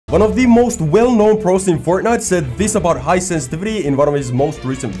One of the most well-known pros in Fortnite said this about high sensitivity in one of his most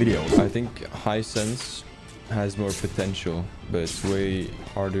recent videos. I think high sense has more potential, but it's way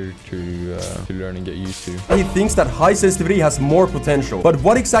harder to learn and get used to. He thinks that high sensitivity has more potential. But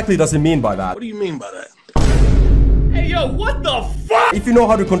what exactly does he mean by that? What do you mean by that? Hey, yo, what the fuck? If you know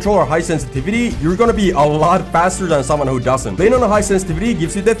how to control our high sensitivity, you're gonna be a lot faster than someone who doesn't. Playing on a high sensitivity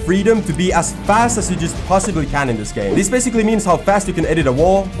gives you the freedom to be as fast as you just possibly can in this game. This basically means how fast you can edit a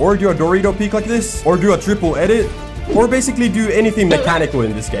wall, or do a Dorito peek like this, or do a triple edit, or basically do anything mechanical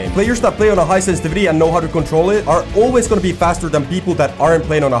in this game. Players that play on a high sensitivity and know how to control it are always going to be faster than people that aren't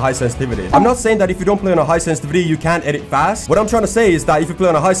playing on a high sensitivity. I'm not saying that if you don't play on a high sensitivity, you can't edit fast. What I'm trying to say is that if you play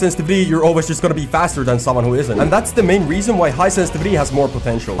on a high sensitivity, you're always just going to be faster than someone who isn't. And that's the main reason why high sensitivity has more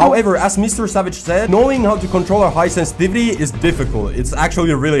potential. However, as Mr. Savage said, knowing how to control our high sensitivity is difficult. It's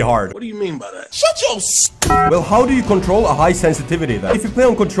actually really hard. What do you mean by that? Shut your Well, how do you control a high sensitivity then? If you play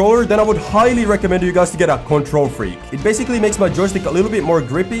on controller, then I would highly recommend you guys to get a control freak. It basically makes my joystick a little bit more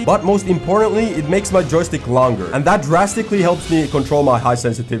grippy, but most importantly, it makes my joystick longer. And that drastically helps me control my high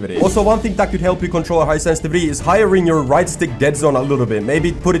sensitivity. Also, one thing that could help you control a high sensitivity is hiring your right stick dead zone a little bit.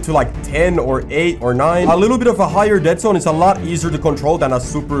 Maybe put it to like 10 or 8 or 9. A little bit of a higher dead zone is a lot easier to control than a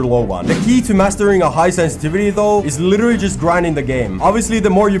super low one. The key to mastering a high sensitivity though is literally just grinding the game. Obviously,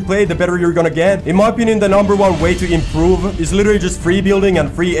 the more you play, the better you're gonna get. In my opinion, the #1 way to improve is literally just free building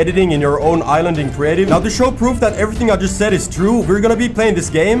and free editing in your own island in creative. Now, to show proof that everything I just said is true, we're gonna be playing this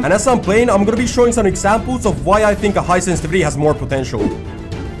game, and as I'm playing, I'm gonna be showing some examples of why I think a high sensitivity has more potential.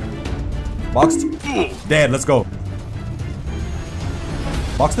 Boxed. Dead, let's go.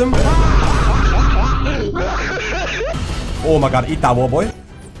 Boxed him. Oh my god, eat that wall, boy.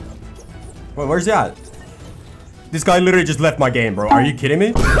 Wait, where's he at? This guy literally just left my game, bro. Are you kidding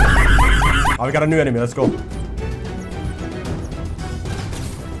me? Oh, we got a new enemy. Let's go.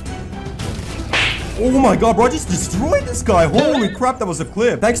 Oh my god, bro. I just destroyed this guy. Holy crap, that was a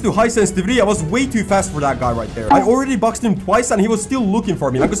clip. Thanks to high sensitivity, I was way too fast for that guy right there. I already boxed him twice and he was still looking for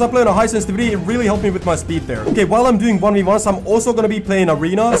me. And because I play on a high sensitivity, it really helped me with my speed there. Okay, while I'm doing 1v1s, I'm also gonna be playing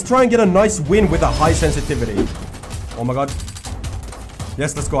arena. Let's try and get a nice win with a high sensitivity. Oh my god.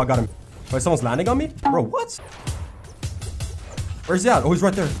 Yes, let's go. I got him. Wait, someone's landing on me? Bro, what? Where's he at? Oh, he's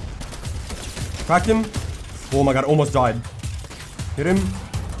right there. Cracked him. Oh my god, almost died. Hit him.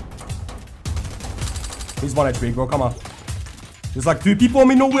 He's 1 HP, bro. Come on. There's like 2 people on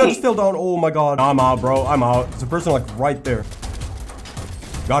me. No way, I just fell down. Oh my god. I'm out, bro. I'm out. There's a person like right there.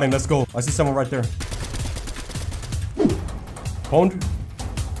 Got him. Let's go. I see someone right there. Pwned.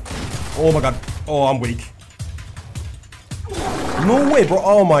 Oh my god. Oh, I'm weak. No way, bro.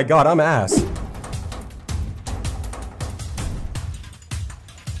 Oh my god, I'm ass.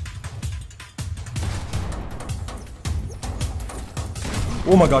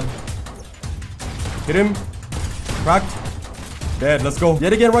 Oh my god. Hit him. Cracked. Dead. Let's go.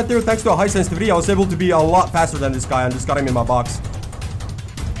 Yet again right there, thanks to a high sensitivity, I was able to be a lot faster than this guy and just got him in my box.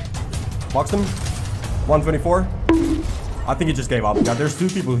 Boxed him. 124. I think he just gave up. Yeah, there's 2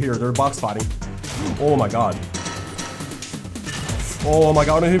 people here. They're box fighting. Oh my god. Oh my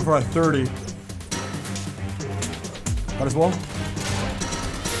god, I'm hit for a 30. Got his wall.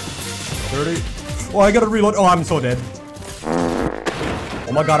 30. Oh, I gotta reload. Oh, I'm so dead.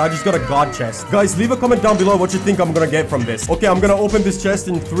 Oh my god, I just got a god chest. Guys, leave a comment down below what you think I'm gonna get from this. Okay, I'm gonna open this chest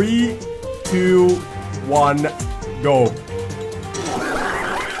in 3, 2, 1, go.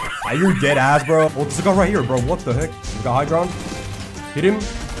 Ah, you're dead ass, bro. Oh, there's a guy right here, bro. What the heck? We got high ground. Hit him.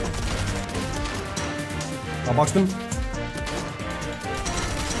 I boxed him.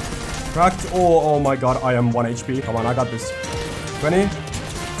 Cracked. Oh my god, I am 1 HP. Come on, I got this. 20.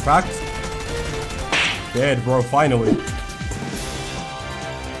 Cracked. Dead, bro, finally.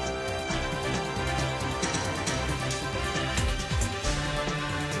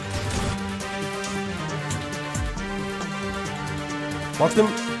 Boxed him.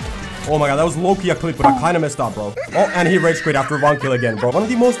 Oh my god, that was low-key a clip, but I kind of messed up, bro. Oh, and he rage quit after 1 kill again, bro. One of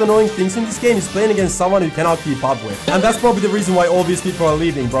the most annoying things in this game is playing against someone who cannot keep up with. And that's probably the reason why all these people are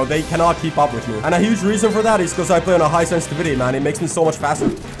leaving, bro. They cannot keep up with me. And a huge reason for that is because I play on a high sensitivity, man. It makes me so much faster.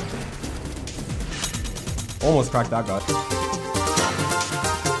 Almost cracked that guy.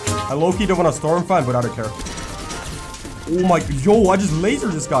 I low-key don't want to storm fight, but I don't care. Oh my, yo, I just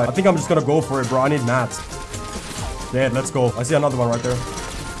lasered this guy. I think I'm just gonna go for it, bro. I need mats. Dead, let's go. I see another one right there.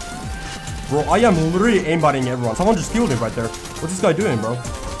 Bro, I am literally aimbotting everyone. Someone just killed him right there. What's this guy doing, bro?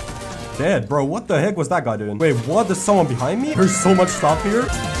 Dead, bro. What the heck was that guy doing? Wait, what? There's someone behind me? There's so much stuff here.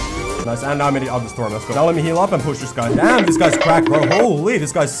 Nice, and now I'm in the other storm. Let's go. Now let me heal up and push this guy. Damn, this guy's cracked, bro. Holy,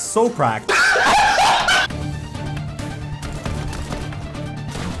 this guy's so cracked.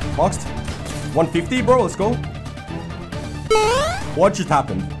 Boxed. 150, bro. Let's go. What just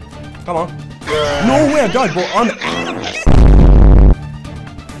happened? Come on. No way, I died, bro.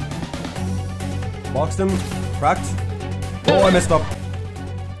 Boxed him. Cracked. Oh, I messed up.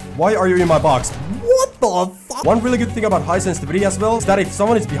 Why are you in my box? What the fuck? One really good thing about high sensitivity as well is that if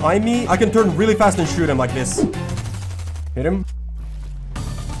someone is behind me, I can turn really fast and shoot him like this. Hit him.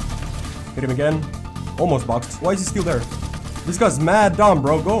 Hit him again. Almost boxed. Why is he still there? This guy's mad dumb,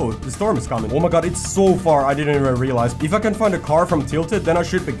 bro. Go. The storm is coming. Oh my god, it's so far. I didn't even realize. If I can find a car from tilted, then I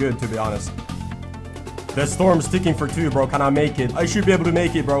should be good, to be honest. The storm's ticking for 2, bro. Can I make it? I should be able to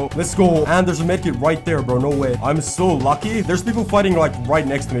make it, bro. Let's go. And there's a medkit right there, bro. No way. I'm so lucky. There's people fighting, like, right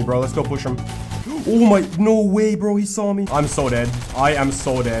next to me, bro. Let's go push him. Oh my... No way, bro. He saw me. I'm so dead. I am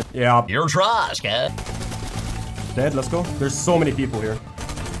so dead. Yeah. You're trash, kid. Dead. Let's go. There's so many people here.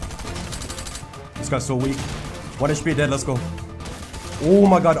 This guy's so weak. 1 HP dead. Let's go. Oh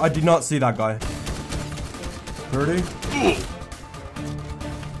my god. I did not see that guy. 30.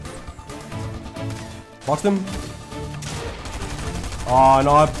 Boxed him. Oh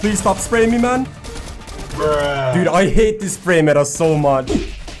no, please stop spraying me, man. Bruh. Dude, I hate this spray meta so much.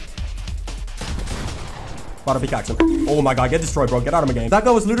 About to pickaxe him. Oh my god, get destroyed, bro. Get out of my game. That guy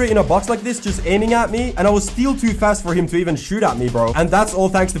was literally in a box like this, just aiming at me, and I was still too fast for him to even shoot at me, bro. And that's all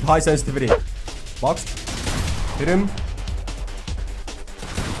thanks to high sensitivity. Boxed. Hit him.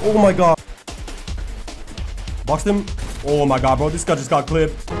 Oh my god. Boxed him. Oh my god, bro. This guy just got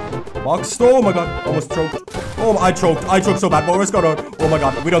clipped. Boxed. Oh my god. Almost choked. Oh, I choked. I choked so bad, bro. What's going on? Oh my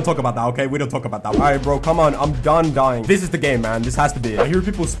god. We don't talk about that, okay? We don't talk about that. Alright, bro. Come on. I'm done dying. This is the game, man. This has to be it. I hear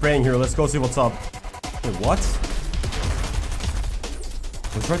people spraying here. Let's go see what's up. Wait, what?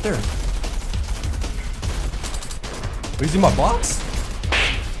 What's right there? He's in my box?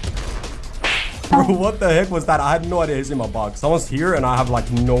 Bro, what the heck was that? I had no idea he's in my box. Someone's here and I have like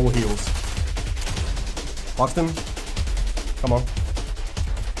no heals. Boxed him. Come on.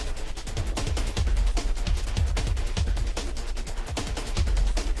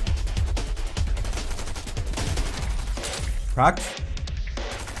 Cracked.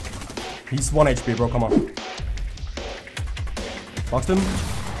 He's 1 HP, bro. Come on. Boxed him.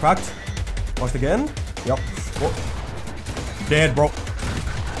 Cracked. Boxed again. Yep. Oh. Dead, bro.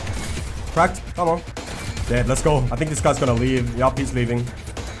 Cracked. Come on. Dead. Let's go. I think this guy's gonna leave. Yup, he's leaving.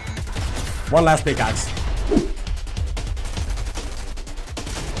 One last pickaxe.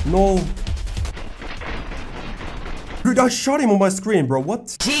 No. Dude, I shot him on my screen, bro. What?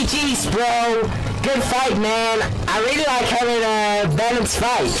 GG's, bro. Good fight, man. I really like having a balanced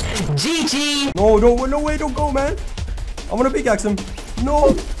fight. GG. No, no way. Don't go, man. I want to pickaxe him.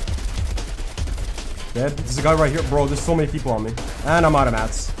 No. Dead. There's a guy right here. Bro, there's so many people on me. And I'm out of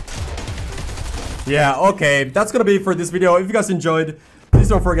mats. Yeah, okay. That's gonna be it for this video. If you guys enjoyed, please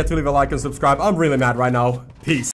don't forget to leave a like and subscribe. I'm really mad right now. Peace.